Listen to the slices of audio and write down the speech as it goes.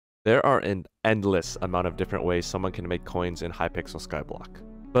There are an endless amount of different ways someone can make coins in Hypixel Skyblock.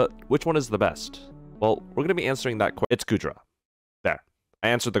 But which one is the best? Well, we're going to be answering that question. It's Kuudra. There, I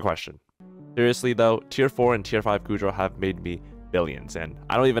answered the question. Seriously though, tier 4 and tier 5 Kuudra have made me billions, and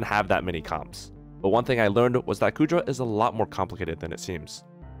I don't even have that many comps. But one thing I learned was that Kuudra is a lot more complicated than it seems.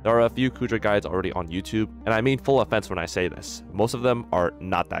 There are a few Kuudra guides already on YouTube, and I mean full offense when I say this. Most of them are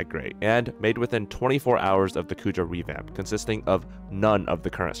not that great, and made within 24 hours of the Kuudra revamp, consisting of none of the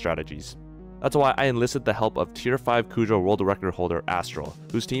current strategies. That's why I enlisted the help of tier 5 Kuudra world record holder Astral,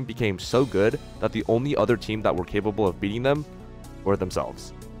 whose team became so good that the only other team that were capable of beating them were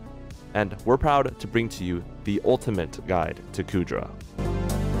themselves. And we're proud to bring to you the ultimate guide to Kuudra.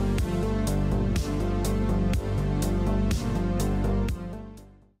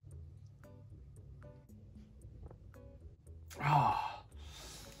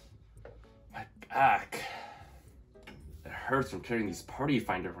 My back. It hurts from carrying these party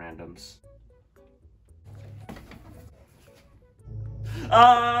finder randoms.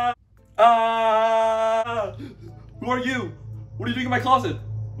 Who are you? What are you doing in my closet?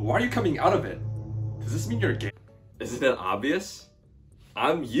 Why are you coming out of it? Does this mean you're gay? Isn't it obvious?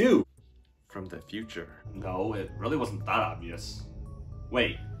 I'm you! From the future. No, it really wasn't that obvious.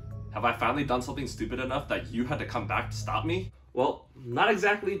 Wait, have I finally done something stupid enough that you had to come back to stop me? Well, not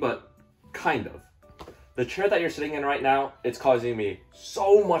exactly, but kind of. The chair that you're sitting in right now, it's causing me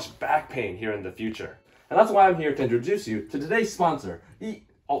so much back pain here in the future. And that's why I'm here to introduce you to today's sponsor, I'm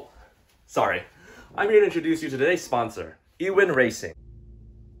here to introduce you to today's sponsor, eWin Racing.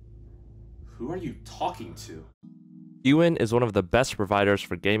 Who are you talking to? eWin is one of the best providers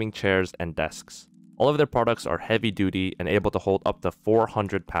for gaming chairs and desks. All of their products are heavy duty and able to hold up to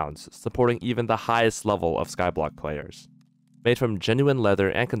 400 pounds, supporting even the highest level of Skyblock players. Made from genuine leather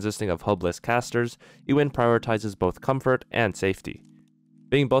and consisting of hubless casters, eWin prioritizes both comfort and safety.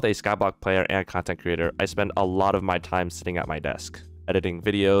 Being both a Skyblock player and content creator, I spend a lot of my time sitting at my desk, editing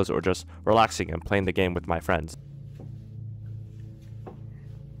videos or just relaxing and playing the game with my friends.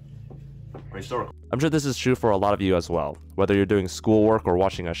 I'm sure this is true for a lot of you as well, whether you're doing schoolwork or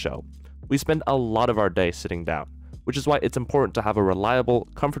watching a show. We spend a lot of our day sitting down, which is why it's important to have a reliable,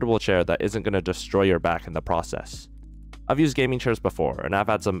 comfortable chair that isn't going to destroy your back in the process. I've used gaming chairs before, and I've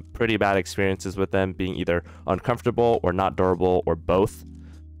had some pretty bad experiences with them being either uncomfortable or not durable or both.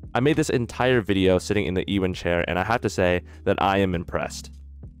 I made this entire video sitting in the eWin chair, and I have to say that I am impressed.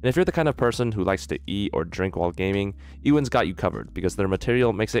 And if you're the kind of person who likes to eat or drink while gaming, eWin's got you covered because their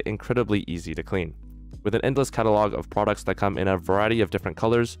material makes it incredibly easy to clean. With an endless catalog of products that come in a variety of different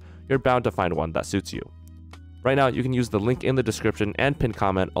colors, you're bound to find one that suits you. Right now, you can use the link in the description and pinned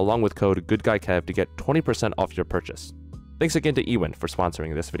comment along with code GoodGuyKev to get 20% off your purchase. Thanks again to eWin for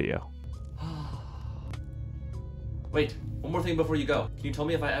sponsoring this video. Wait, one more thing before you go. Can you tell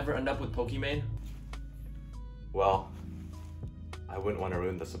me if I ever end up with Pokimane? Well, I wouldn't want to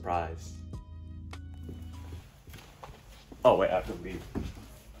ruin the surprise. Oh wait, I have to leave.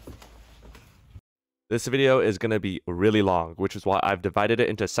 This video is going to be really long, which is why I've divided it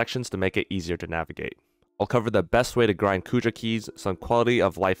into sections to make it easier to navigate. I'll cover the best way to grind Kuudra Keys, some quality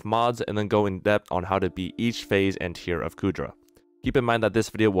of life mods, and then go in depth on how to beat each phase and tier of Kuudra. Keep in mind that this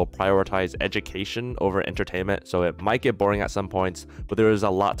video will prioritize education over entertainment, so it might get boring at some points, but there is a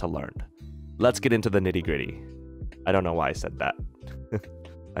lot to learn. Let's get into the nitty-gritty. I don't know why I said that.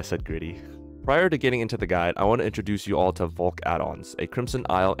 I said gritty. Prior to getting into the guide, I want to introduce you all to VolcAddons, a Crimson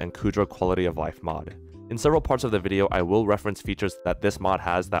Isle and Kuudra quality of life mod. In several parts of the video, I will reference features that this mod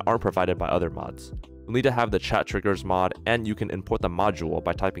has that aren't provided by other mods. You'll need to have the chat triggers mod, and you can import the module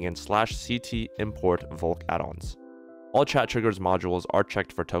by typing in /ct import VolcAddons. All chat triggers modules are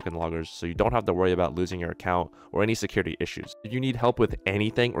checked for token loggers, so you don't have to worry about losing your account or any security issues. If you need help with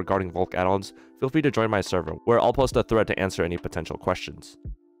anything regarding VolcAddons, feel free to join my server, where I'll post a thread to answer any potential questions.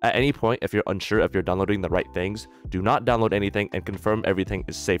 At any point, if you're unsure if you're downloading the right things, do not download anything and confirm everything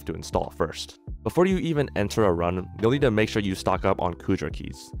is safe to install first. Before you even enter a run, you'll need to make sure you stock up on Kuudra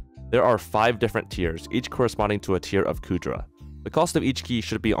Keys. There are 5 different tiers, each corresponding to a tier of Kuudra. The cost of each key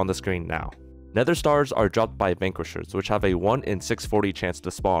should be on the screen now. Nether stars are dropped by vanquishers, which have a 1 in 640 chance to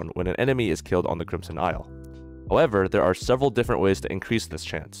spawn when an enemy is killed on the Crimson Isle. However, there are several different ways to increase this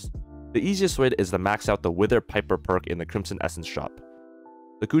chance. The easiest way is to max out the Wither Piper perk in the Crimson Essence shop.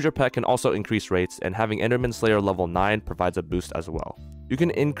 The Kuudra pet can also increase rates, and having Enderman Slayer level 9 provides a boost as well. You can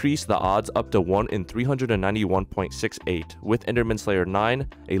increase the odds up to 1 in 391.68 with Enderman Slayer 9,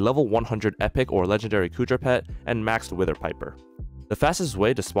 a level 100 epic or legendary Kuudra pet, and maxed Wither Piper. The fastest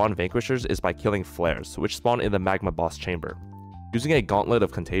way to spawn vanquishers is by killing flares, which spawn in the magma boss chamber. Using a gauntlet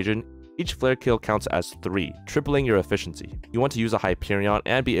of contagion, Each flare kill counts as 3, tripling your efficiency. You want to use a Hyperion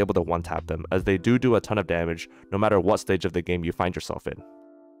and be able to one-tap them, as they do a ton of damage no matter what stage of the game you find yourself in.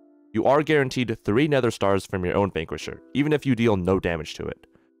 You are guaranteed 3 nether stars from your own Vanquisher, even if you deal no damage to it.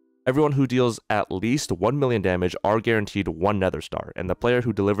 Everyone who deals at least 1 million damage are guaranteed 1 nether star, and the player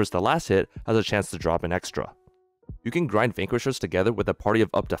who delivers the last hit has a chance to drop an extra. You can grind Vanquishers together with a party of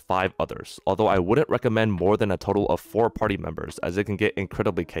up to 5 others, although I wouldn't recommend more than a total of 4 party members as it can get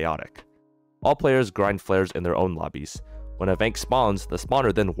incredibly chaotic. All players grind flares in their own lobbies. When a Vanq spawns, the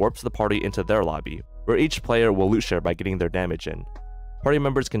spawner then warps the party into their lobby, where each player will loot share by getting their damage in. Party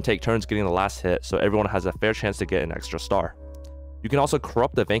members can take turns getting the last hit, so everyone has a fair chance to get an extra star. You can also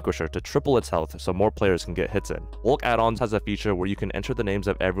corrupt the Vanquisher to triple its health so more players can get hits in. VolcAddons has a feature where you can enter the names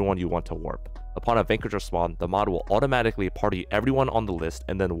of everyone you want to warp. Upon a Vanquisher spawn, the mod will automatically party everyone on the list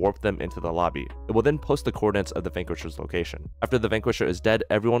and then warp them into the lobby. It will then post the coordinates of the Vanquisher's location. After the Vanquisher is dead,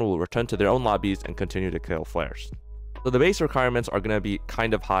 everyone will return to their own lobbies and continue to kill flares. So the base requirements are going to be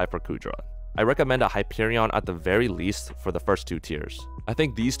kind of high for Kuudra. I recommend a Hyperion at the very least for the first 2 tiers. I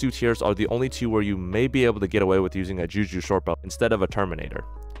think these 2 tiers are the only 2 where you may be able to get away with using a Juju shortbow instead of a Terminator.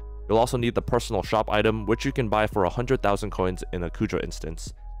 You'll also need the personal shop item, which you can buy for 100,000 coins in a Kuudra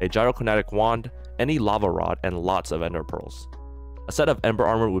instance, a gyrokinetic wand, any lava rod, and lots of ender pearls. A set of ember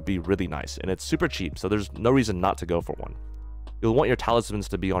armor would be really nice, and it's super cheap, so there's no reason not to go for one. You'll want your talismans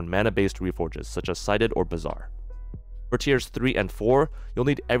to be on mana-based reforges, such as Sighted or Bazaar. For tiers 3 and 4, you'll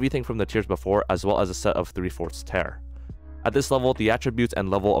need everything from the tiers before as well as a set of 3/4 tear. At this level, the attributes and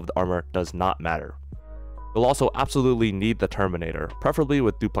level of the armor does not matter. You'll also absolutely need the Terminator, preferably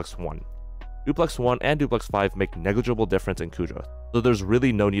with Duplex 1. Duplex 1 and Duplex 5 make negligible difference in Kuudra, so there's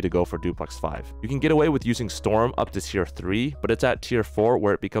really no need to go for Duplex 5. You can get away with using Storm up to tier 3, but it's at tier 4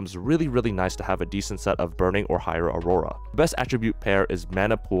 where it becomes really nice to have a decent set of Burning or higher Aurora. The best attribute pair is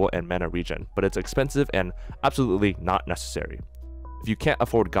Mana Pool and Mana Regen, but it's expensive and absolutely not necessary. If you can't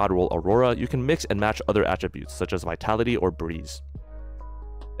afford Godroll Aurora, you can mix and match other attributes such as Vitality or Breeze.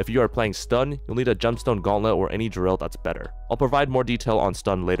 If you are playing Stun, you'll need a Gemstone Gauntlet or any drill that's better. I'll provide more detail on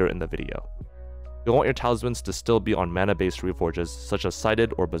Stun later in the video. You'll want your talismans to still be on mana-based reforges such as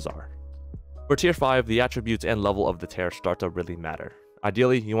Sighted or Bazaar. For tier 5, the attributes and level of the tear start to really matter.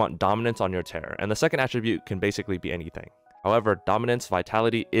 Ideally, you want Dominance on your tear, and the second attribute can basically be anything. However, Dominance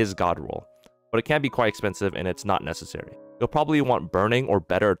Vitality is Godroll, but it can be quite expensive and it's not necessary. You'll probably want Burning or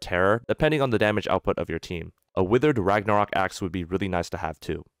better Terror, depending on the damage output of your team. A Withered Ragnarok Axe would be really nice to have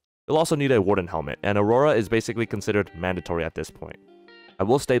too. You'll also need a Warden Helmet, and Aurora is basically considered mandatory at this point. I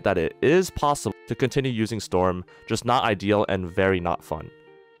will state that it is possible to continue using Storm, just not ideal and very not fun.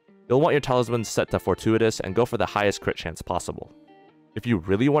 You'll want your talismans set to Fortuitous and go for the highest crit chance possible. If you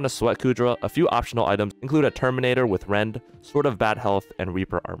really want to sweat Kuudra, a few optional items include a Terminator with Rend, Sword of Bad Health, and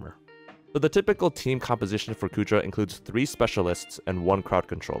Reaper armor. So the typical team composition for Kuudra includes 3 specialists and 1 crowd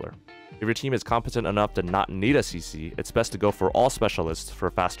controller. If your team is competent enough to not need a CC, it's best to go for all specialists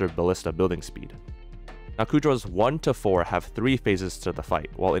for faster ballista building speed. Now Kuudra's 1 to 4 have 3 phases to the fight,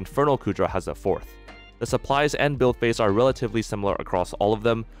 while Infernal Kuudra has a 4th. The supplies and build phase are relatively similar across all of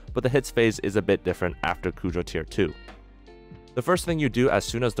them, but the hits phase is a bit different after Kuudra tier 2. The first thing you do as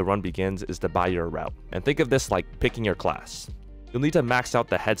soon as the run begins is to buy your route, and think of this like picking your class. You'll need to max out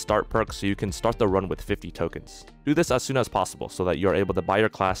the head start perk so you can start the run with 50 tokens. Do this as soon as possible so that you're able to buy your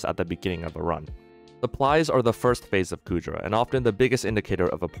class at the beginning of a run. Supplies are the first phase of Kuudra and often the biggest indicator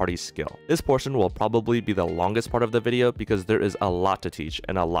of a party's skill. This portion will probably be the longest part of the video because there is a lot to teach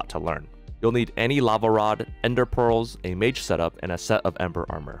and a lot to learn. You'll need any lava rod, ender pearls, a mage setup, and a set of ember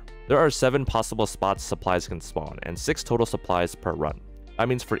armor. There are 7 possible spots supplies can spawn and 6 total supplies per run. That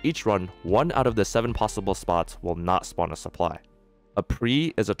means for each run, 1 out of the 7 possible spots will not spawn a supply. A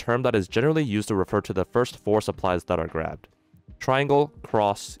pre is a term that is generally used to refer to the first 4 supplies that are grabbed. Triangle,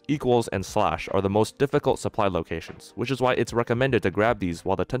 cross, equals, and slash are the most difficult supply locations, which is why it's recommended to grab these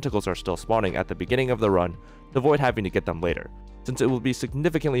while the tentacles are still spawning at the beginning of the run to avoid having to get them later, since it will be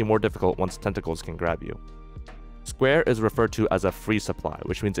significantly more difficult once tentacles can grab you. Square is referred to as a free supply,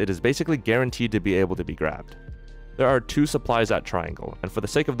 which means it is basically guaranteed to be able to be grabbed. There are 2 supplies at Triangle, and for the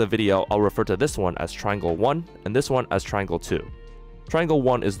sake of the video, I'll refer to this one as Triangle 1 and this one as Triangle 2. Triangle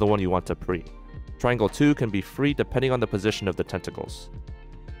 1 is the one you want to pre. Triangle 2 can be free depending on the position of the tentacles.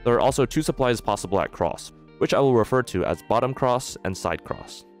 There are also 2 supplies possible at Cross, which I will refer to as Bottom Cross and Side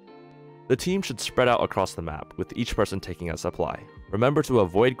Cross. The team should spread out across the map, with each person taking a supply. Remember to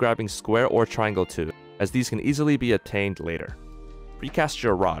avoid grabbing Square or Triangle 2, as these can easily be attained later. Precast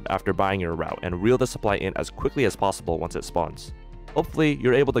your rod after buying your route and reel the supply in as quickly as possible once it spawns. Hopefully,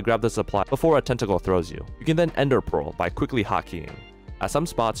 you're able to grab the supply before a tentacle throws you. You can then Ender Pearl by quickly hotkeying. At some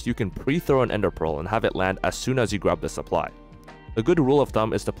spots, you can pre-throw an ender pearl and have it land as soon as you grab the supply. A good rule of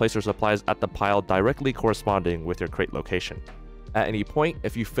thumb is to place your supplies at the pile directly corresponding with your crate location. At any point,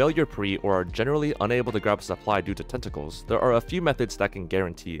 if you fail your pre or are generally unable to grab a supply due to tentacles, there are a few methods that can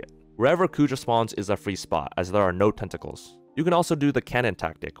guarantee it. Wherever Kuudra spawns is a free spot, as there are no tentacles. You can also do the cannon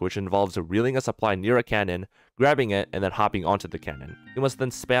tactic, which involves reeling a supply near a cannon, grabbing it, and then hopping onto the cannon. You must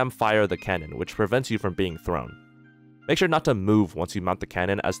then spam fire the cannon, which prevents you from being thrown. Make sure not to move once you mount the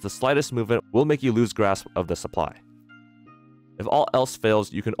cannon, as the slightest movement will make you lose grasp of the supply. If all else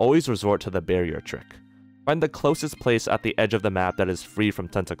fails, you can always resort to the barrier trick. Find the closest place at the edge of the map that is free from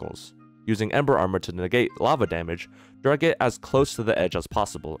tentacles. Using Ember Armor to negate lava damage, drag it as close to the edge as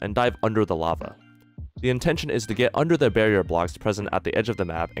possible and dive under the lava. The intention is to get under the barrier blocks present at the edge of the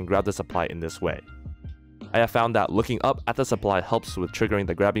map and grab the supply in this way. I have found that looking up at the supply helps with triggering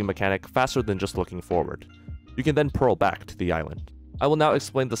the grabbing mechanic faster than just looking forward. You can then pearl back to the island. I will now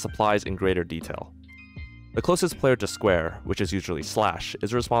explain the supplies in greater detail. The closest player to square, which is usually Slash,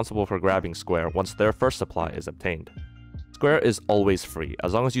 is responsible for grabbing square once their first supply is obtained. Square is always free,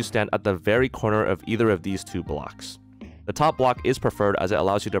 as long as you stand at the very corner of either of these two blocks. The top block is preferred as it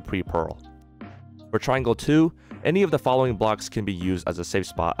allows you to pre-pearl. For triangle 2, any of the following blocks can be used as a safe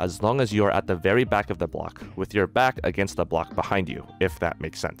spot as long as you are at the very back of the block, with your back against the block behind you, if that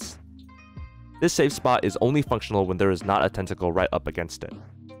makes sense. This safe spot is only functional when there is not a tentacle right up against it.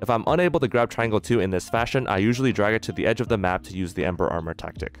 If I'm unable to grab triangle 2 in this fashion, I usually drag it to the edge of the map to use the Ember Armor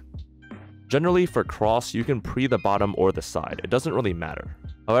tactic. Generally, for cross, you can pre the bottom or the side, it doesn't really matter.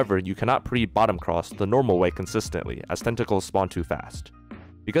 However, you cannot pre bottom cross the normal way consistently, as tentacles spawn too fast.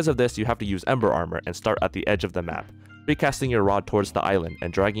 Because of this, you have to use Ember Armor and start at the edge of the map, recasting your rod towards the island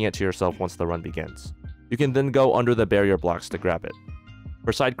and dragging it to yourself once the run begins. You can then go under the barrier blocks to grab it.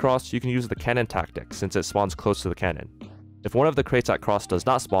 For side cross, you can use the cannon tactic since it spawns close to the cannon. If one of the crates at cross does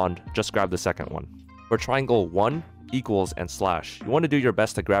not spawn, just grab the second one. For triangle 1, equals, and slash, you want to do your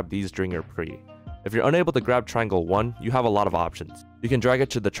best to grab these during your pre. If you're unable to grab triangle 1, you have a lot of options. You can drag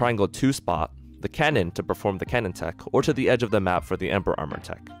it to the triangle 2 spot, the cannon to perform the cannon tech, or to the edge of the map for the Ember Armor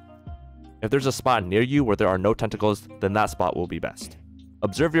tech. If there's a spot near you where there are no tentacles, then that spot will be best.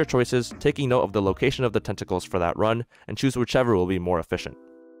 Observe your choices, taking note of the location of the tentacles for that run, and choose whichever will be more efficient.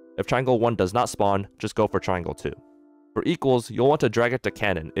 If triangle 1 does not spawn, just go for triangle 2. For equals, you'll want to drag it to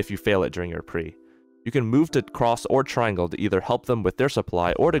cannon if you fail it during your pre. You can move to cross or triangle to either help them with their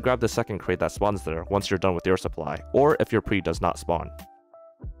supply or to grab the second crate that spawns there once you're done with your supply, or if your pre does not spawn.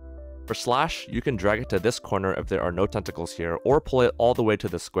 For slash, you can drag it to this corner if there are no tentacles here, or pull it all the way to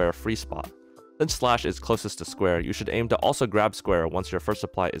the square free spot. Since slash is closest to square, you should aim to also grab square once your first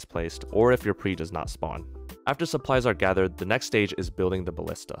supply is placed, or if your pre does not spawn. After supplies are gathered, the next stage is building the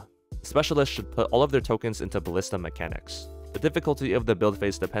ballista. Specialists should put all of their tokens into ballista mechanics. The difficulty of the build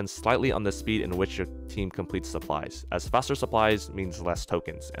phase depends slightly on the speed in which your team completes supplies, as faster supplies means less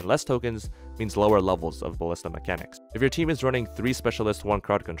tokens, and less tokens means lower levels of ballista mechanics. If your team is running 3 specialists, 1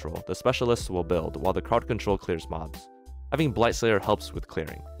 crowd control, the specialists will build, while the crowd control clears mobs. Having Blightslayer helps with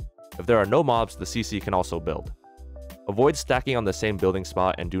clearing. If there are no mobs, the CC can also build. Avoid stacking on the same building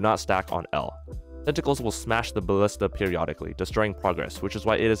spot and do not stack on L. Tentacles will smash the ballista periodically, destroying progress, which is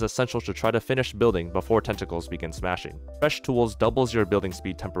why it is essential to try to finish building before tentacles begin smashing. Fresh tools doubles your building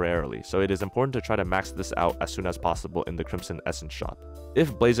speed temporarily, so it is important to try to max this out as soon as possible in the Crimson Essence shop.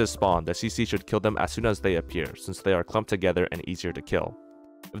 If blazes spawn, the CC should kill them as soon as they appear, since they are clumped together and easier to kill.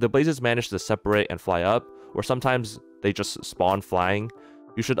 If the blazes manage to separate and fly up, or sometimes they just spawn flying,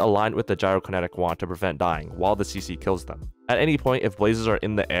 you should align with the gyrokinetic wand to prevent dying while the CC kills them. At any point, if blazes are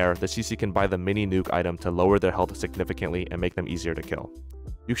in the air, the CC can buy the mini nuke item to lower their health significantly and make them easier to kill.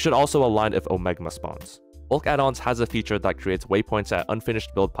 You should also align if Omegma spawns. VolcAddons has a feature that creates waypoints at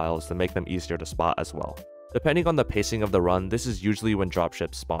unfinished build piles to make them easier to spot as well. Depending on the pacing of the run, this is usually when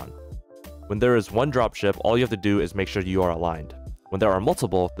dropships spawn. When there is one dropship, all you have to do is make sure you are aligned. When there are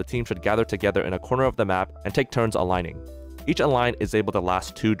multiple, the team should gather together in a corner of the map and take turns aligning. Each align is able to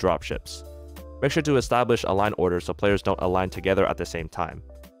last 2 dropships. Make sure to establish align orders so players don't align together at the same time.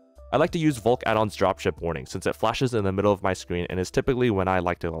 I like to use VolcAddons dropship warning since it flashes in the middle of my screen and is typically when I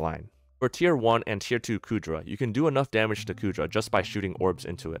like to align. For tier 1 and tier 2 Kuudra, you can do enough damage to Kuudra just by shooting orbs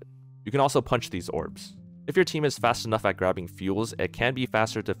into it. You can also punch these orbs. If your team is fast enough at grabbing fuels, it can be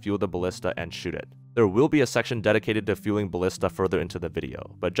faster to fuel the ballista and shoot it. There will be a section dedicated to fueling ballista further into the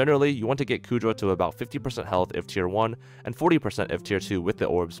video, but generally you want to get Kuudra to about 50% health if tier 1 and 40% if tier 2 with the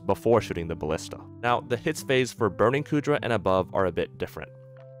orbs before shooting the ballista. Now, the hits phase for burning Kuudra and above are a bit different.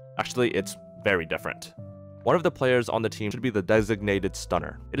 Actually, it's very different. One of the players on the team should be the designated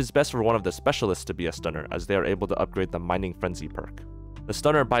stunner. It is best for one of the specialists to be a stunner as they are able to upgrade the Mining Frenzy perk. The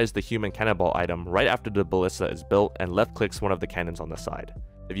stunner buys the human cannonball item right after the ballista is built and left clicks one of the cannons on the side.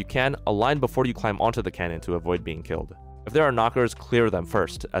 If you can, align before you climb onto the cannon to avoid being killed. If there are knockers, clear them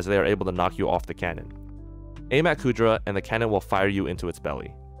first, as they are able to knock you off the cannon. Aim at Kuudra and the cannon will fire you into its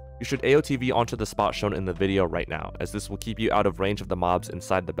belly. You should AOTV onto the spot shown in the video right now, as this will keep you out of range of the mobs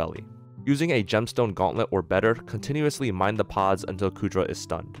inside the belly. Using a gemstone gauntlet or better, continuously mine the pods until Kuudra is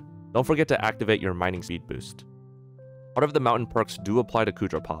stunned. Don't forget to activate your mining speed boost. Part of the mountain perks do apply to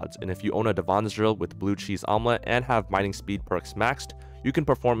Kuudra pods, and if you own a Devon's drill with blue cheese omelet and have mining speed perks maxed, you can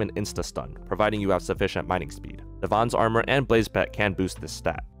perform an insta-stun, providing you have sufficient mining speed. Devon's armor and blaze pet can boost this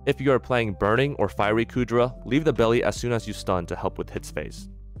stat. If you are playing burning or fiery Kuudra, leave the belly as soon as you stun to help with hits phase.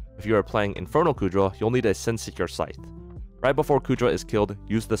 If you are playing Infernal Kuudra, you'll need a Sinseeker Scythe. Right before Kuudra is killed,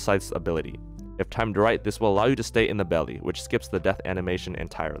 use the Scythe's ability. If timed right, this will allow you to stay in the belly, which skips the death animation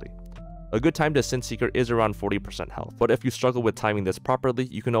entirely. A good time to Sinseeker is around 40% health, but if you struggle with timing this properly,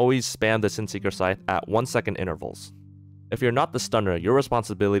 you can always spam the Sinseeker Scythe at 1 second intervals. If you're not the stunner, your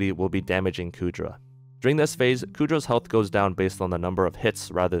responsibility will be damaging Kuudra. During this phase, Kuudra's health goes down based on the number of hits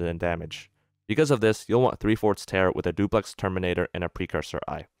rather than damage. Because of this, you'll want 3/4 tear with a duplex terminator and a precursor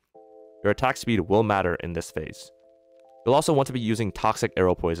eye. Your attack speed will matter in this phase. You'll also want to be using Toxic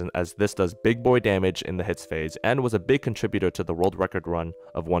Arrow Poison, as this does big boy damage in the hits phase and was a big contributor to the world record run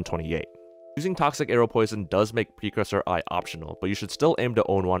of 128. Using Toxic Arrow Poison does make Precursor Eye optional, but you should still aim to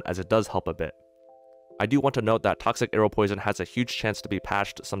own one as it does help a bit. I do want to note that Toxic Arrow Poison has a huge chance to be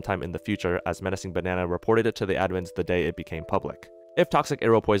patched sometime in the future, as Menacing Banana reported it to the admins the day it became public. If Toxic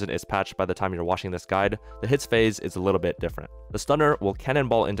Arrow Poison is patched by the time you're watching this guide, the hits phase is a little bit different. The stunner will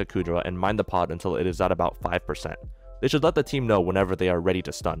cannonball into Kuudra and mine the pod until it is at about 5%. They should let the team know whenever they are ready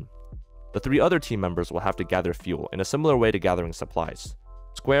to stun. The 3 other team members will have to gather fuel in a similar way to gathering supplies.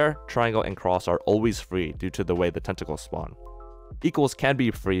 Square, triangle, and cross are always free due to the way the tentacles spawn. Equals can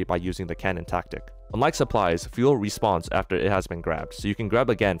be free by using the cannon tactic. Unlike supplies, fuel respawns after it has been grabbed, so you can grab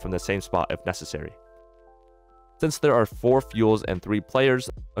again from the same spot if necessary. Since there are 4 fuels and 3 players,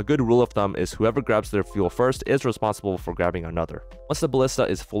 a good rule of thumb is whoever grabs their fuel first is responsible for grabbing another. Once the ballista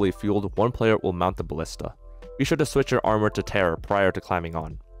is fully fueled, one player will mount the ballista. Be sure to switch your armor to terror prior to climbing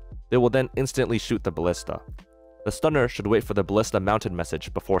on. They will then instantly shoot the ballista. The stunner should wait for the ballista mounted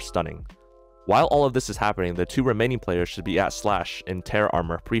message before stunning. While all of this is happening, the 2 remaining players should be at Slash in terror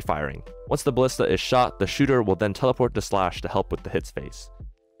armor pre-firing. Once the ballista is shot, the shooter will then teleport to Slash to help with the hits phase.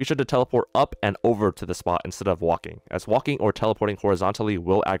 Be sure to teleport up and over to the spot instead of walking, as walking or teleporting horizontally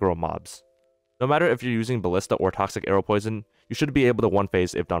will aggro mobs. No matter if you're using ballista or toxic arrow poison, you should be able to one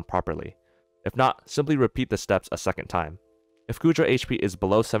phase if done properly. If not, simply repeat the steps a second time. If Kuudra HP is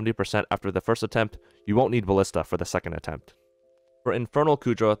below 70% after the first attempt, you won't need ballista for the second attempt. For Infernal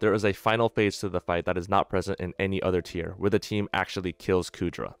Kuudra, there is a final phase to the fight that is not present in any other tier, where the team actually kills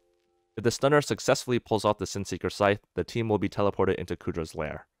Kuudra. If the stunner successfully pulls off the Sinseeker Scythe, the team will be teleported into Kuudra's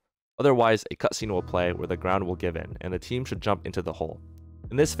lair. Otherwise, a cutscene will play where the ground will give in, and the team should jump into the hole.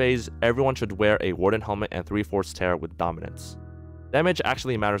 In this phase, everyone should wear a Warden helmet and 3/4 tear with dominance. Damage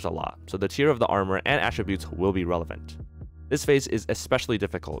actually matters a lot, so the tier of the armor and attributes will be relevant. This phase is especially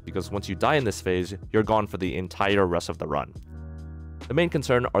difficult because once you die in this phase, you're gone for the entire rest of the run. The main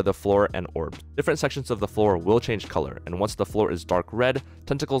concern are the floor and orbs. Different sections of the floor will change color, and once the floor is dark red,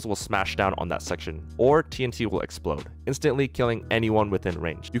 tentacles will smash down on that section, or TNT will explode, instantly killing anyone within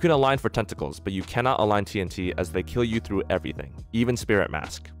range. You can align for tentacles, but you cannot align TNT as they kill you through everything, even Spirit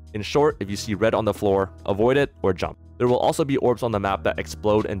Mask. In short, if you see red on the floor, avoid it or jump. There will also be orbs on the map that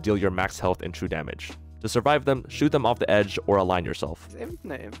explode and deal your max health and true damage. To survive them, shoot them off the edge or align yourself. It's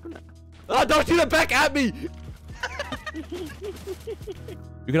infinite. Ah, don't shoot it back at me!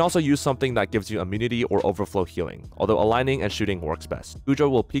 You can also use something that gives you immunity or overflow healing, although aligning and shooting works best. Kuudra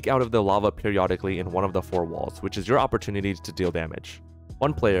will peek out of the lava periodically in one of the 4 walls, which is your opportunity to deal damage.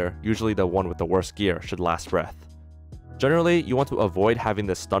 One player, usually the one with the worst gear, should last breath. Generally, you want to avoid having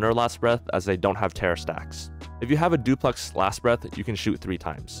the stunner last breath as they don't have terror stacks. If you have a duplex last breath, you can shoot 3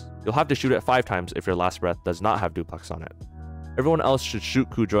 times. You'll have to shoot it 5 times if your last breath does not have duplex on it. Everyone else should shoot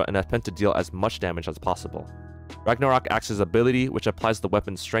Kuudra and attempt to deal as much damage as possible. Ragnarok Axe's ability, which applies the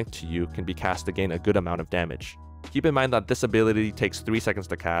weapon's strength to you, can be cast to gain a good amount of damage. Keep in mind that this ability takes 3 seconds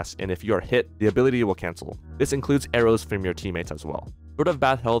to cast, and if you are hit, the ability will cancel. This includes arrows from your teammates as well. Sword of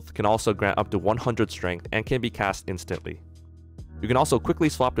Bad Health can also grant up to 100 strength and can be cast instantly. You can also quickly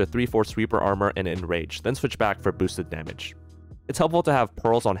swap to 3/4 Sweeper Armor and Enrage, then switch back for boosted damage. It's helpful to have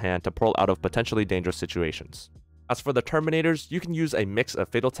pearls on hand to pearl out of potentially dangerous situations. As for the Terminators, you can use a mix of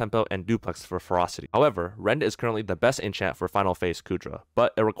Fatal Tempo and Duplex for ferocity. However, Rend is currently the best enchant for Final Phase Kuudra,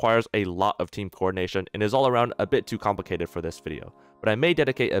 but it requires a lot of team coordination and is all around a bit too complicated for this video, but I may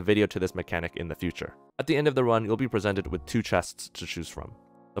dedicate a video to this mechanic in the future. At the end of the run, you'll be presented with 2 chests to choose from.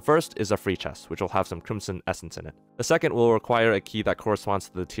 The first is a free chest, which will have some Crimson Essence in it. The second will require a key that corresponds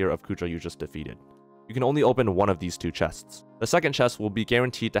to the tier of Kuudra you just defeated. You can only open one of these 2 chests. The second chest will be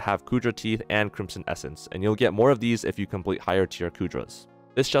guaranteed to have Kuudra Teeth and Crimson Essence, and you'll get more of these if you complete higher tier Kuudras.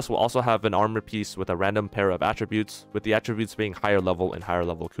 This chest will also have an armor piece with a random pair of attributes, with the attributes being higher level and higher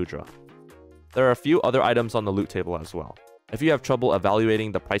level Kuudra. There are a few other items on the loot table as well. If you have trouble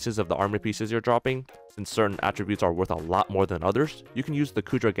evaluating the prices of the armor pieces you're dropping, since certain attributes are worth a lot more than others, you can use the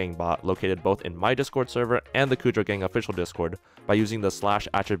Kuudra Gang bot located both in my Discord server and the Kuudra Gang official Discord by using the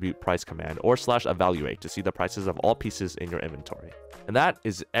 /attribute price command or /evaluate to see the prices of all pieces in your inventory. And that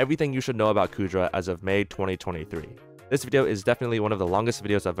is everything you should know about Kuudra as of May 2023. This video is definitely one of the longest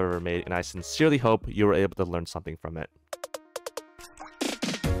videos I've ever made, and I sincerely hope you were able to learn something from it.